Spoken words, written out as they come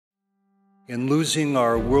In losing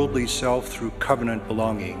our worldly self through covenant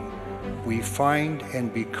belonging, we find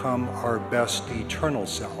and become our best eternal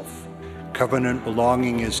self. Covenant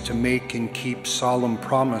belonging is to make and keep solemn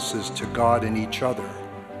promises to God and each other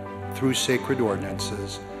through sacred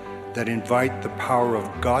ordinances that invite the power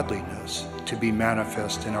of godliness to be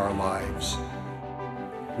manifest in our lives.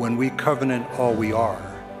 When we covenant all we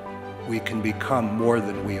are, we can become more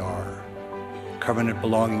than we are. Covenant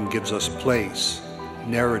belonging gives us place,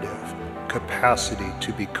 narrative, capacity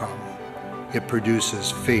to become. It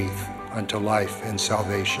produces faith unto life and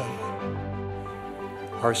salvation.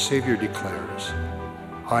 Our Savior declares,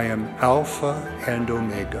 I am Alpha and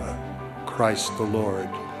Omega, Christ the Lord.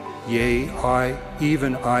 Yea,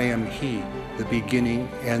 even I am He, the beginning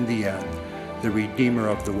and the end, the Redeemer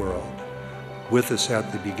of the world. With us at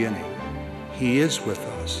the beginning, He is with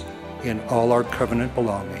us in all our covenant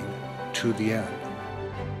belonging to the end.